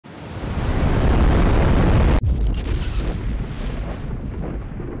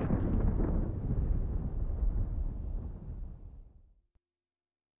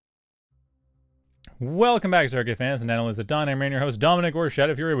Welcome back, Circuit fans, and analysts at Dawn. I'm your host, Dominic, or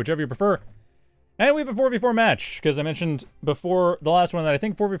Shadow Fury, whichever you prefer. And we have a 4v4 match, because I mentioned before the last one that I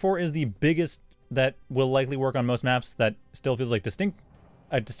think 4v4 is the biggest that will likely work on most maps that still feels like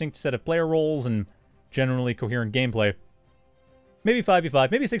a distinct set of player roles and generally coherent gameplay. Maybe 5v5,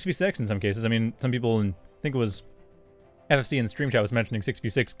 maybe 6v6 in some cases. I mean, some people, I think it was FFC in the stream chat was mentioning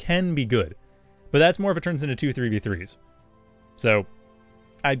 6v6 can be good. But that's more if it turns into 2 3v3s. So,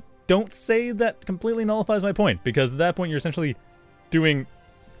 I don't say that completely nullifies my point, because at that point you're essentially doing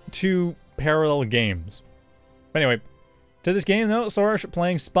two parallel games. But anyway, to this game though, Sorush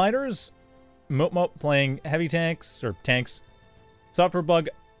playing spiders, moepmoep playing heavy tanks, or tanks, SoftwareBug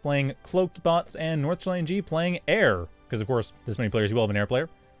playing cloaked bots, and NorthChileanG playing air, because of course, this many players, you will have an air player. On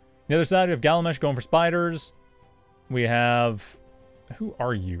the other side, we have Galamesh going for spiders. We have... who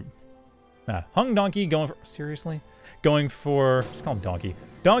are you? Hungdonkey going for... seriously? Going for... just call him Donkey.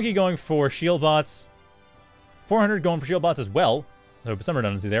 Donkey going for shield bots. 400 going for shield bots as well. So some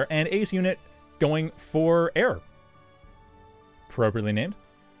redundancy there. And Ace Unit going for air. Appropriately named.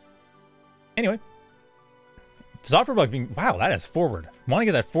 Anyway. SoftwareBug being... wow, that is forward. I want to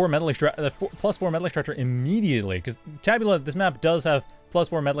get that +4 metal extractor immediately. Because Tabula, this map does have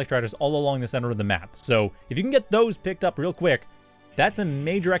 +4 metal extractors all along the center of the map. So if you can get those picked up real quick, that's a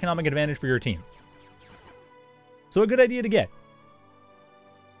major economic advantage for your team. So a good idea to get.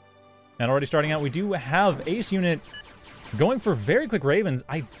 And already starting out, we do have Ace Unit going for very quick Ravens.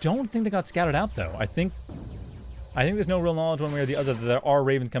 I don't think they got scouted out, though. I think there's no real knowledge one way or the other that there are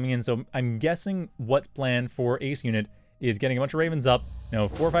Ravens coming in, so I'm guessing what's planned for Ace Unit is getting a bunch of Ravens up, 4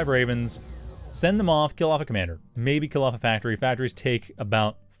 or 5 Ravens, send them off, kill off a commander, maybe kill off a factory. Factories take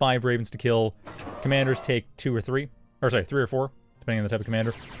about 5 Ravens to kill. Commanders take 2 or 3, or sorry, 3 or 4, depending on the type of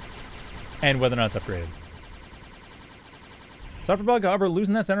commander, and whether or not it's upgraded. SoftwareBug, however,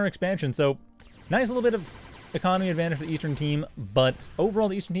 losing that center expansion, so nice little bit of economy advantage for the Eastern team, but overall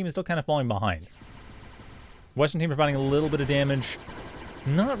the Eastern team is still kind of falling behind. Western team providing a little bit of damage,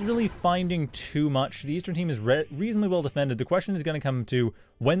 not really finding too much. The Eastern team is reasonably well defended. The question is going to come to,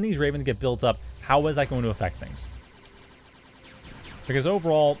 when these Ravens get built up, how is that going to affect things? Because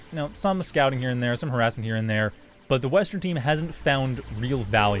overall, some scouting here and there, some harassment here and there, but the Western team hasn't found real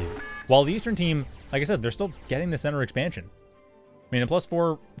value. While the Eastern team, like I said, they're still getting the center expansion. I mean, a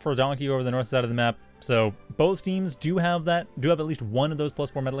 +4 for Donkey over the north side of the map, so both teams do have that, do have at least one of those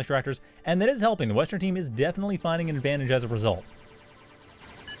 +4 metal extractors, and that is helping. The Western team is definitely finding an advantage as a result.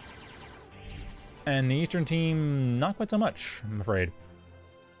 And the Eastern team, not quite so much, I'm afraid.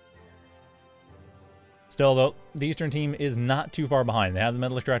 Still, though, the Eastern team is not too far behind. They have the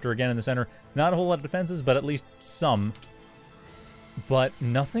metal extractor again in the center. Not a whole lot of defenses, but at least some. But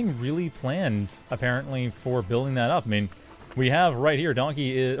nothing really planned, apparently, for building that up. I mean, we have right here,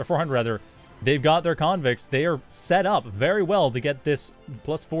 Donkey is, or 400 rather, they've got their convicts. They are set up very well to get this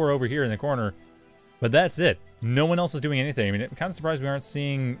 +4 over here in the corner. But that's it. No one else is doing anything. I mean, I'm kind of surprised we aren't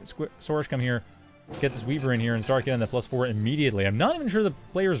seeing Sorush come here, get this Weaver in here, and start getting that +4 immediately. I'm not even sure the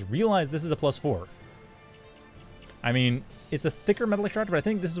players realize this is a +4. I mean, it's a thicker metal extractor, but I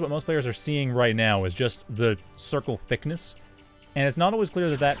think this is what most players are seeing right now, is just the circle thickness. And it's not always clear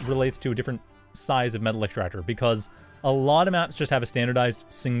that that relates to a different size of metal extractor, because a lot of maps just have a standardized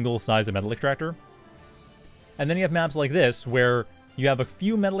single size of metal extractor. And then you have maps like this, where you have a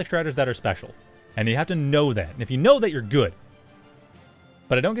few metal extractors that are special. And you have to know that. And if you know that, you're good.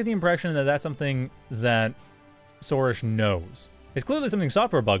 But I don't get the impression that that's something that Sorush knows. It's clearly something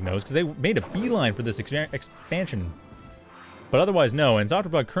SoftwareBug knows, because they made a beeline for this expansion. But otherwise, no. And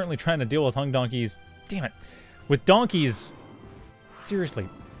SoftwareBug currently trying to deal with hungdonkeys. Damn it. With donkeys. Seriously.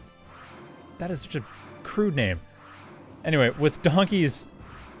 That is such a crude name. Anyway, with Donkey's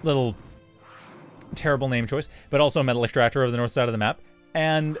little terrible name choice, but also metal extractor over the north side of the map,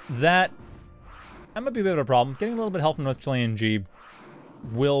 and that might be a bit of a problem. Getting a little bit of help from NorthChileanG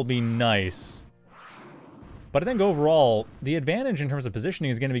will be nice. But I think overall, the advantage in terms of positioning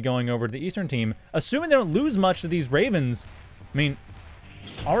is going to be going over to the Eastern team, assuming they don't lose much to these Ravens. I mean,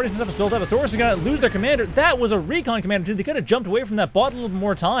 already some stuff is built up. Sorush is going to lose their commander. That was a recon commander, too. They could have jumped away from that bot a little bit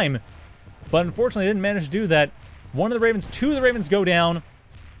more time, but unfortunately, they didn't manage to do that. One of the Ravens, 2 of the Ravens go down.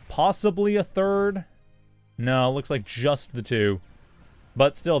 Possibly a third. No, looks like just the 2.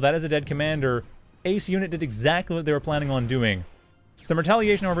 But still, that is a dead commander. Ace Unit did exactly what they were planning on doing. Some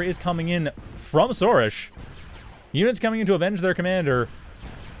retaliation, however, is coming in from Sorush. Units coming in to avenge their commander,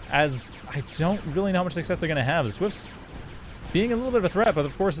 as I don't really know how much success they're going to have. The Swifts being a little bit of a threat, but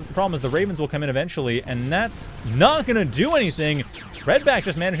of course the problem is the Ravens will come in eventually, and that's not going to do anything. Redback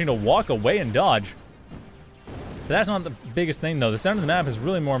just managing to walk away and dodge. But that's not the biggest thing, though. The center of the map is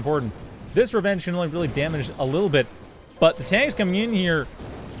really more important. This revenge can only really damage a little bit. But the tanks coming in here,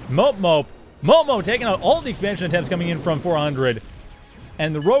 moepmoep taking out all the expansion attempts coming in from 400.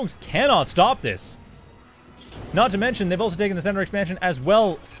 And the rogues cannot stop this. Not to mention, they've also taken the center expansion as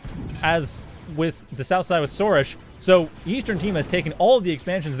well as with the south side with Sorush. So, Eastern team has taken all of the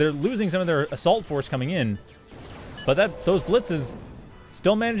expansions. They're losing some of their assault force coming in. But those blitzes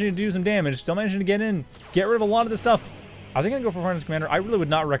still managing to do some damage, still managing to get in, get rid of a lot of this stuff. I think I'd go for Harness Commander. I really would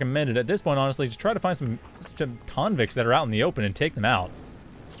not recommend it at this point, honestly. Just try to find some convicts that are out in the open and take them out.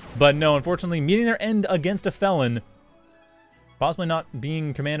 But no, unfortunately, meeting their end against a felon, possibly not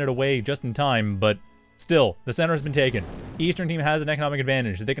being commanded away just in time, but still, the center has been taken. Eastern team has an economic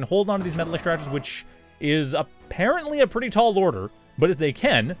advantage. They can hold on to these metal extractors, which is apparently a pretty tall order, but if they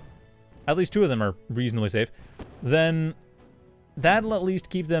can, at least 2 of them are reasonably safe, then that'll at least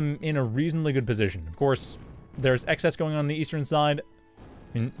keep them in a reasonably good position. Of course, there's excess going on the eastern side.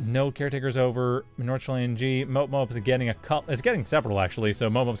 I mean, no caretakers over. NorthChileanG. moepmoep is getting a couple. It's getting several, actually, so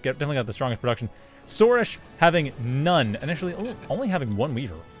moepmoep's definitely got the strongest production. Sorush having none, and actually only having 1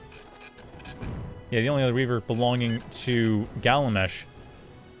 weaver. Yeah, the only other weaver belonging to Galamesh.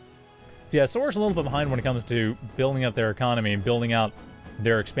 So yeah, Sorush a little bit behind when it comes to building up their economy and building out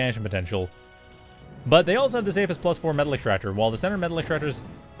their expansion potential. But they also have the safest +4 metal extractor, while the center metal extractors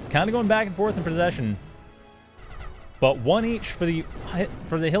kind of going back and forth in possession. But 1 each for the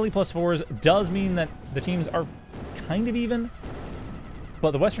hilly +4s does mean that the teams are kind of even.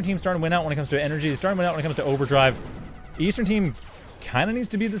 But the Western team's starting to win out when it comes to energy. They're starting to win out when it comes to overdrive. Eastern team kind of needs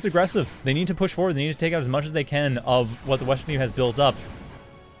to be this aggressive. They need to push forward. They need to take out as much as they can of what the Western team has built up.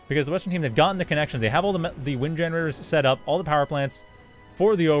 Because the Western team, they've gotten the connections. They have all the wind generators set up, all the power plants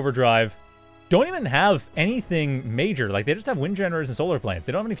for the overdrive. Don't even have anything major. Like, they just have wind generators and solar plants.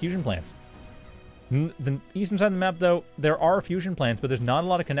 They don't have any fusion plants. The eastern side of the map, though, there are fusion plants, but there's not a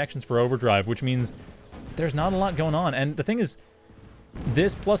lot of connections for overdrive, which means there's not a lot going on. And the thing is,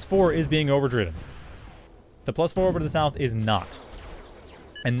 this +4 is being overdriven. The +4 over to the south is not.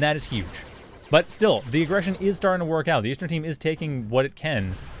 And that is huge. But still, the aggression is starting to work out. The Eastern team is taking what it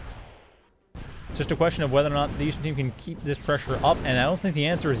can. It's just a question of whether or not the Eastern team can keep this pressure up, and I don't think the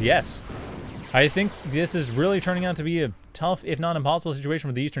answer is yes. I think this is really turning out to be a tough, if not impossible, situation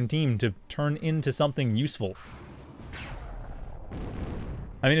for the Eastern team to turn into something useful.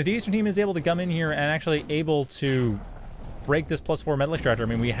 I mean, if the Eastern team is able to come in here and actually able to break this +4 metal extractor, I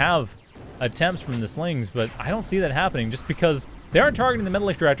mean, we have attempts from the slings, but I don't see that happening just because they aren't targeting the metal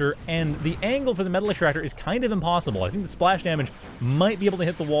extractor, and the angle for the metal extractor is kind of impossible. I think the splash damage might be able to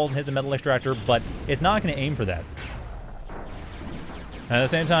hit the walls and hit the metal extractor, but it's not going to aim for that. And at the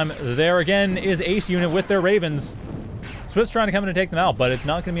same time, there again is Ace Unit with their Ravens. Swift's trying to come in and take them out, but it's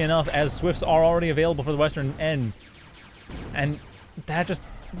not going to be enough as Swifts are already available for the Western end. And that just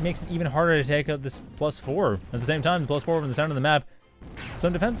makes it even harder to take out this +4. At the same time, the +4 from the center of the map,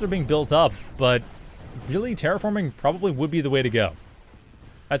 some defenses are being built up, but really terraforming probably would be the way to go.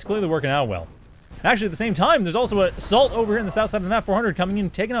 That's clearly working out well. Actually, at the same time, there's also an assault over here in the south side of the map, 400 coming in,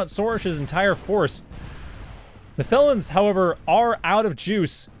 taking out Sorush's entire force. The felons, however, are out of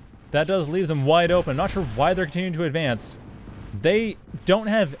juice. That does leave them wide open. Not sure why they're continuing to advance. They don't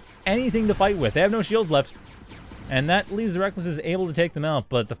have anything to fight with. They have no shields left. And that leaves the Recluses able to take them out,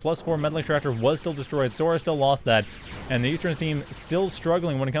 but the +4 metal extractor was still destroyed. Sora still lost that, and the Eastern team still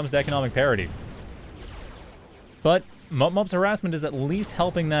struggling when it comes to economic parity. But moepmoep's harassment is at least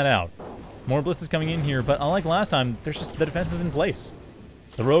helping that out. More blitzes coming in here, but unlike last time, there's just the defense is in place.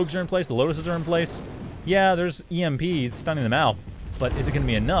 The rogues are in place, the lotuses are in place. Yeah, there's EMP stunning them out, but is it going to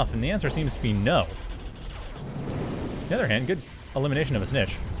be enough? And the answer seems to be no. On the other hand, good elimination of a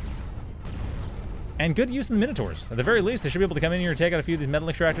snitch. And good use of the Minotaurs. At the very least, they should be able to come in here and take out a few of these metal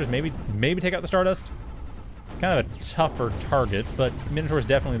extractors, maybe take out the Stardust. Kind of a tougher target, but Minotaur is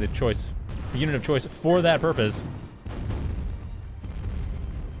definitely the choice, the unit of choice for that purpose.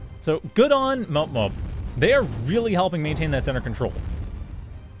 So, good on moepmoep. They are really helping maintain that center control.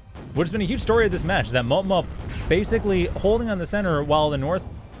 What has been a huge story of this match is that moepmoep basically holding on the center while the north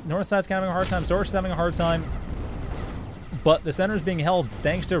side's having a hard time, Sorush is having a hard time, but the center is being held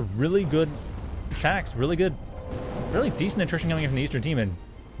thanks to really good shacks, really decent attrition coming in from the Eastern team, and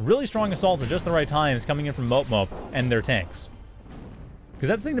really strong assaults at just the right times coming in from moepmoep and their tanks. Because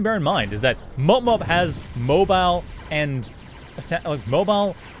that's the thing to bear in mind, is that moepmoep has mobile and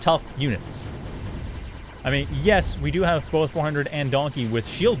mobile tough units. I mean, yes, we do have both 400 and Donkey with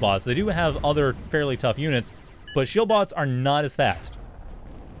shield bots. They do have other fairly tough units, but shield bots are not as fast.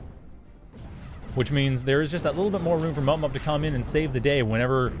 Which means there is just that little bit more room for moepmoep to come in and save the day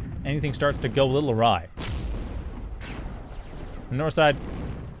whenever anything starts to go a little awry. On the north side,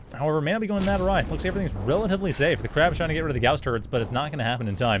 However, may not be going that awry. Looks like everything's relatively safe. The Crab's trying to get rid of the Gauss turrets, but it's not going to happen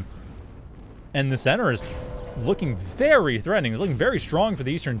in time. And the center is looking very threatening. It's looking very strong for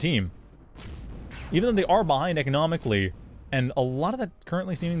the Eastern team. Even though they are behind economically, and a lot of that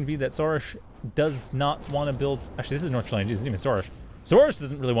currently seeming to be that Sorush does not want to build... Actually, this is NorthChileanG. This isn't even Sorush. Sorush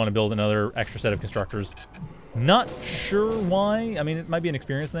doesn't really want to build another extra set of constructors. Not sure why. I mean, it might be an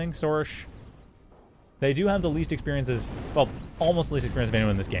experience thing. Sorush... They do have the least experience of, well, almost the least experience of anyone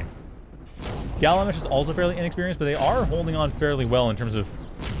in this game. Galamesh is also fairly inexperienced, but they are holding on fairly well in terms of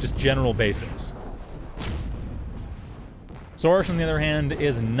just general basics. Sorush, on the other hand,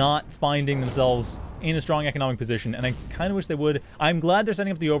 is not finding themselves in a strong economic position, and I kind of wish they would. I'm glad they're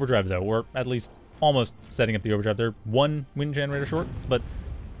setting up the overdrive, though, or at least almost setting up the overdrive. They're one wind generator short, but,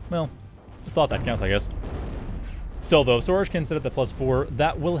 well, I thought that counts, I guess. Still, though, Sorush can set up the +4.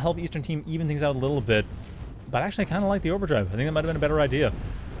 That will help Eastern team even things out a little bit. But actually, I kind of like the overdrive. I think that might have been a better idea.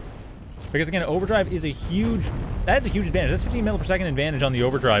 Because, again, overdrive is a huge... That's a huge advantage. That's 15 metal per second advantage on the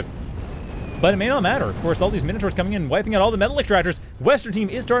overdrive. But it may not matter. Of course, all these Minotaurs coming in, wiping out all the metal extractors. Western team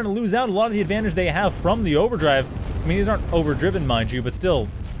is starting to lose out a lot of the advantage they have from the overdrive. I mean, these aren't overdriven, mind you, but still,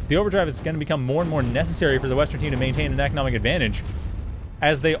 the overdrive is going to become more and more necessary for the Western team to maintain an economic advantage,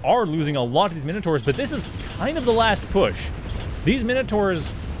 as they are losing a lot of these Minotaurs, but this is kind of the last push. These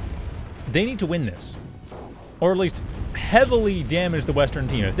Minotaurs, they need to win this. Or at least heavily damage the Western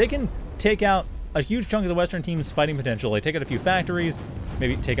team. If they can take out a huge chunk of the Western team's fighting potential, they take out a few factories,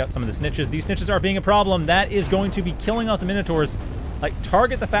 maybe take out some of the snitches. These snitches are being a problem. That is going to be killing off the Minotaurs. Like,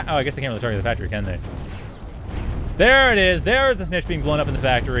 target the oh, I guess they can't really target the factory, can they? There it is. There's the snitch being blown up in the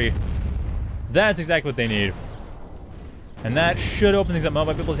factory. That's exactly what they need. And that should open things up. Might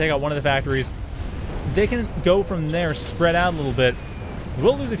be able to take out one of the factories. They can go from there, spread out a little bit.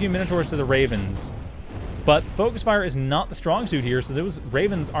 We'll lose a few Minotaurs to the Ravens. But Focus Fire is not the strong suit here, so those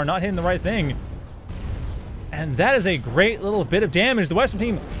Ravens are not hitting the right thing. And that is a great little bit of damage. The Western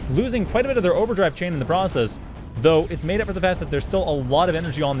team losing quite a bit of their overdrive chain in the process, though it's made up for the fact that there's still a lot of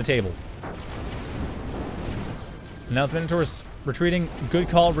energy on the table. Now the Minotaurs retreating. Good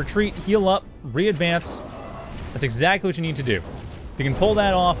call. Retreat, heal up, re-advance. That's exactly what you need to do. If you can pull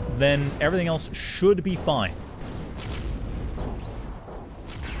that off, then everything else should be fine.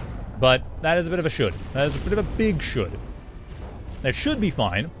 But that is a bit of a should. That is a bit of a big should. That should be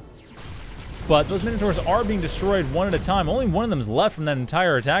fine. But those Minotaurs are being destroyed one at a time. Only one of them is left from that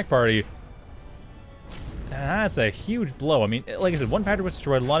entire attack party. And that's a huge blow. I mean, like I said, one factory was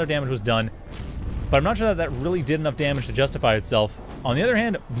destroyed, a lot of damage was done. But I'm not sure that that really did enough damage to justify itself. On the other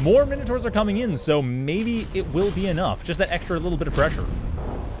hand, more Minotaurs are coming in, so maybe it will be enough. Just that extra little bit of pressure.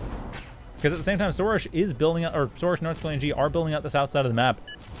 Because at the same time, Sorush is building out, or Sorush and NorthChileanG are building out the south side of the map.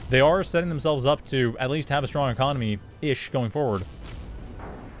 They are setting themselves up to at least have a strong economy-ish going forward.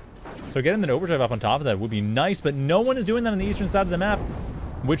 So getting that overdrive up on top of that would be nice, but no one is doing that on the eastern side of the map,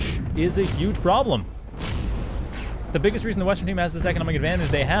 which is a huge problem. The biggest reason the Western team has this economic advantage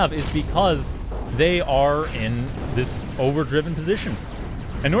they have is because they are in this overdriven position.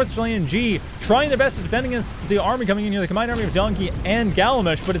 And NorthChileanG trying their best to defend against the army coming in here, the combined army of Donkey and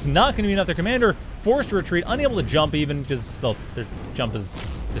Galamesh, but it's not going to be enough. Their commander forced to retreat, unable to jump even, because, well, their jump is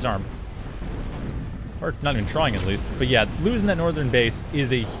disarmed. Or not even trying, at least. But yeah, losing that northern base is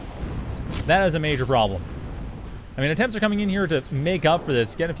that is a major problem. I mean, attempts are coming in here to make up for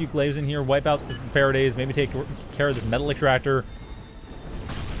this. Get a few glaives in here, wipe out the Faradays, maybe take care of this metal extractor.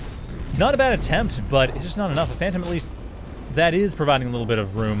 Not a bad attempt, but it's just not enough. The Phantom, at least, that is providing a little bit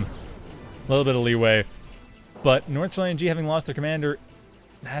of room, a little bit of leeway. But NorthChileanG having lost their commander,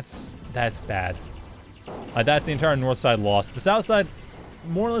 that's bad. That's the entire north side lost. The south side,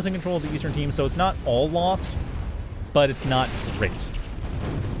 more or less in control of the eastern team, so it's not all lost, but it's not great.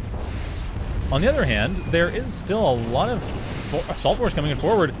 On the other hand, there is still a lot of assault force coming in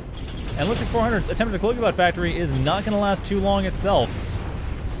forward, and looks like 400's attempt at the Cloakybot factory is not going to last too long itself.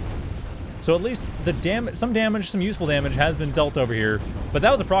 So at least the some useful damage has been dealt over here, but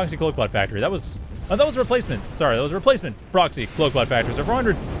that was a proxy Cloakybot factory. That was a replacement. Sorry, that was a replacement proxy Cloakybot factory. So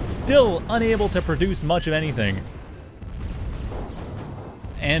 400 still unable to produce much of anything.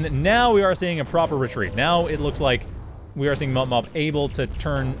 And now we are seeing a proper retreat. Now it looks like we are seeing moepmoep able to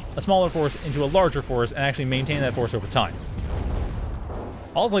turn a smaller force into a larger force and actually maintain that force over time.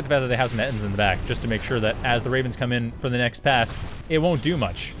 I also like the fact that they have some Ettins in the back, just to make sure that as the Ravens come in for the next pass, it won't do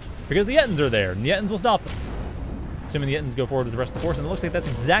much. Because the Ettins are there, and the Ettins will stop them. Assuming the Ettins go forward with the rest of the force, and it looks like that's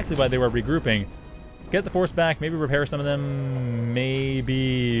exactly why they were regrouping. Get the force back, maybe repair some of them,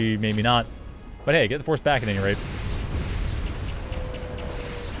 maybe not. But hey, get the force back at any rate.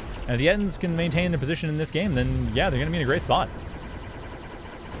 And if the Ettins can maintain their position in this game, then yeah, they're going to be in a great spot.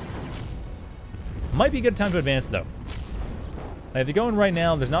 Might be a good time to advance, though. If you go in right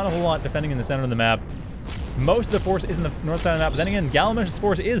now, there's not a whole lot defending in the center of the map. Most of the force is in the north side of the map, but then again, Galamesh's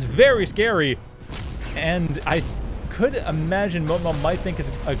force is very scary, and I could imagine moepmoep might think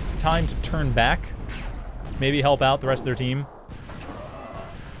it's a time to turn back, maybe help out the rest of their team,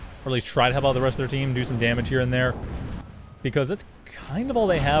 or at least try to help out the rest of their team, do some damage here and there, because that's kind of all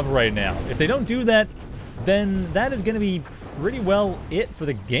they have right now. If they don't do that, then that is going to be pretty well it for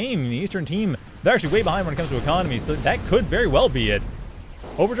the game. The Eastern team, they're actually way behind when it comes to economy, so that could very well be it.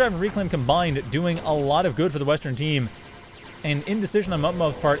 Overdrive and Reclaim combined doing a lot of good for the Western team, and indecision on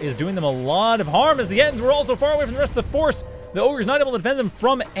moepmoep's part is doing them a lot of harm, as the Ettins were also far away from the rest of the force. The Ogre's not able to defend them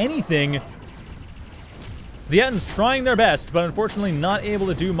from anything. So the Ettins trying their best, but unfortunately not able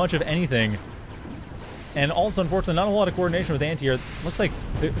to do much of anything. And also, unfortunately, not a whole lot of coordination with anti-air. Looks like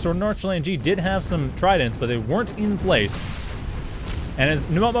NorthChileanG did have some tridents, but they weren't in place. And as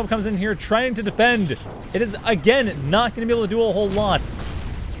moepmoep comes in here trying to defend, it is, again, not going to be able to do a whole lot.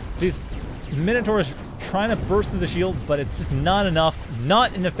 These Minotaurs trying to burst through the shields, but it's just not enough.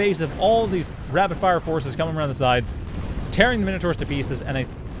 Not in the face of all these rapid-fire forces coming around the sides, tearing the Minotaurs to pieces, and I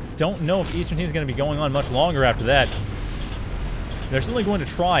don't know if Eastern Team is going to be going on much longer after that. They're certainly going to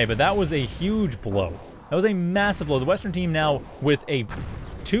try, but that was a huge blow. That was a massive blow. The Western team now with a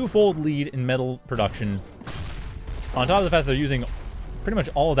twofold lead in metal production. On top of the fact that they're using pretty much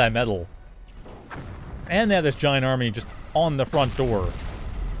all of that metal. And they have this giant army just on the front door.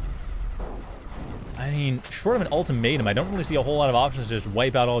 I mean, short of an ultimatum, I don't really see a whole lot of options to just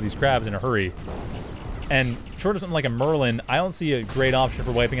wipe out all these crabs in a hurry. And short of something like a Merlin, I don't see a great option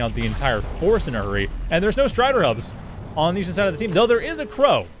for wiping out the entire force in a hurry. And there's no Strider hubs on the eastern side of the team, though there is a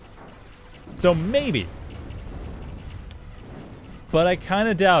Crow. So maybe. But I kind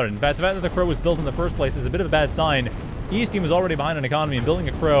of doubt it. In fact, the fact that the Crow was built in the first place is a bit of a bad sign. East team was already behind on economy, and building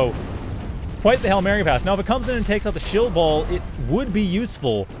a Crow, quite the Hail Mary pass. Now, if it comes in and takes out the shield ball, it would be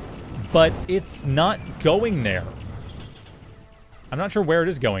useful, but it's not going there. I'm not sure where it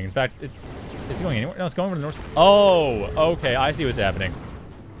is going. In fact, is it going anywhere? No, it's going over the north. Oh, okay. I see what's happening.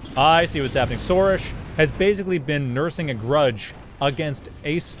 I see what's happening. Sorush has basically been nursing a grudge against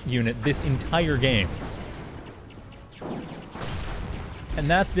Ace unit this entire game. And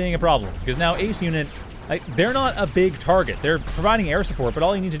that's being a problem, because now Ace unit, they're not a big target. They're providing air support, but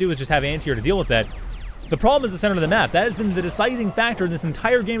all you need to do is just have anti-air to deal with that. The problem is the center of the map. That has been the deciding factor in this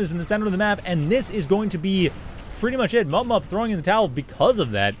entire game, has been the center of the map, and this is going to be pretty much it. moepmoep throwing in the towel because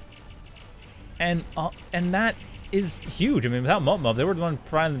of that. And that is huge. I mean, without moepmoep, they were the one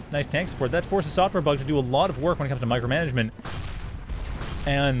providing nice tank support. That forces SoftwareBug to do a lot of work when it comes to micromanagement.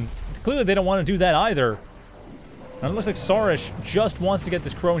 And clearly they don't want to do that either. And it looks like Sorush just wants to get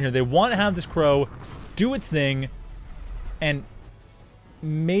this Crow in here. They want to have this Crow do its thing, and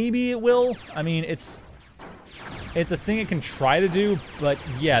maybe it will. I mean, it's a thing it can try to do, but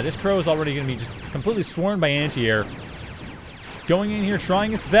yeah, this Crow is already going to be just completely swarmed by anti-air. Going in here,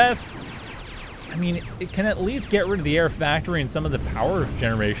 trying its best. I mean, it can at least get rid of the air factory and some of the power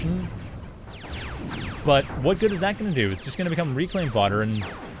generation. But what good is that going to do? It's just going to become reclaim fodder, and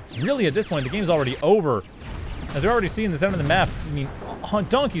really at this point, the game's already over. As we're already seeing the center of the map, I mean,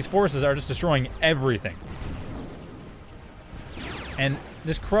 hungdonkey's forces are just destroying everything. And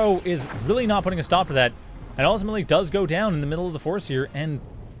this Crow is really not putting a stop to that, and ultimately does go down in the middle of the force here, and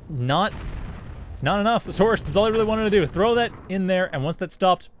it's not enough. Sorush, that's all I really wanted to do. Throw that in there, and once that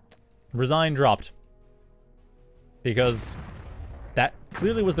stopped, Resign dropped. Because that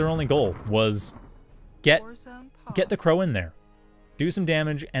clearly was their only goal, was get the Crow in there. Do some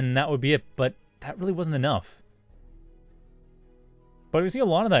damage, and that would be it, but that really wasn't enough. But we see a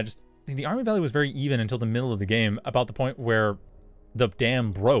lot of that. Just the army value was very even until the middle of the game, about the point where the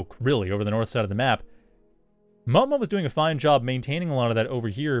dam broke, really, over the north side of the map. moepmoep was doing a fine job maintaining a lot of that over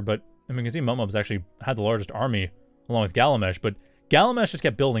here, but I mean, you can see moepmoep's actually had the largest army, along with Galamesh, but Galamesh just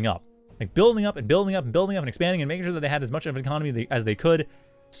kept building up. Like, building up and building up and building up and expanding and making sure that they had as much of an economy as they could.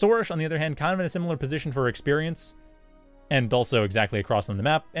 Sorush, on the other hand, kind of in a similar position for experience, and also exactly across on the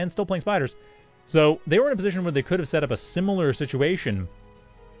map, and still playing spiders. So they were in a position where they could have set up a similar situation,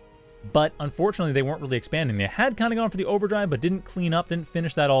 but unfortunately they weren't really expanding. They had kind of gone for the overdrive, but didn't clean up, didn't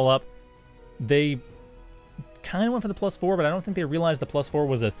finish that all up. They kind of went for the +4, but I don't think they realized the +4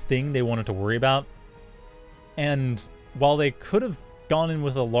 was a thing they wanted to worry about. And while they could have gone in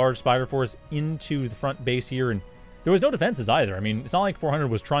with a large spider force into the front base here, and there was no defenses either. I mean, it's not like 400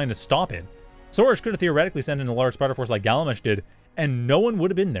 was trying to stop it. Sorush could have theoretically sent in a large spider force like Galamesh did, and no one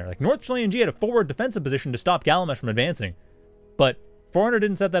would have been there. Like, NorthChileanG had a forward defensive position to stop Galamesh from advancing, but 400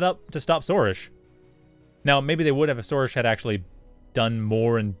 didn't set that up to stop Sorush. Now, maybe they would have if Sorush had actually done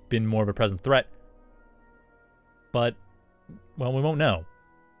more and been more of a present threat, But, well, we won't know.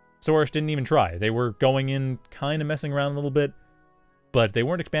 Sorush didn't even try. They were going in, kind of messing around a little bit, but they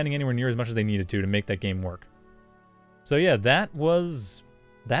weren't expanding anywhere near as much as they needed to make that game work. So yeah, that was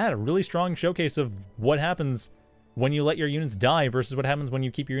a really strong showcase of what happens when you let your units die versus what happens when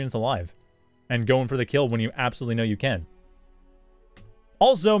you keep your units alive and going for the kill when you absolutely know you can.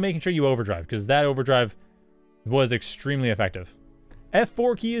 Also, making sure you overdrive, because that overdrive was extremely effective.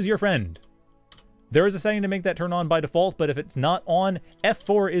 F4 key is your friend. There is a setting to make that turn on by default, but if it's not on,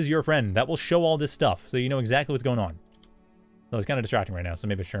 F4 is your friend. That will show all this stuff, so you know exactly what's going on. So it's kind of distracting right now, so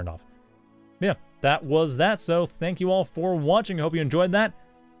maybe I should turn it off. But yeah, that was that, so thank you all for watching. I hope you enjoyed that.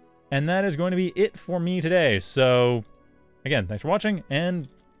 And that is going to be it for me today. So, again, thanks for watching, and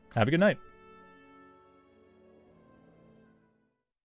have a good night.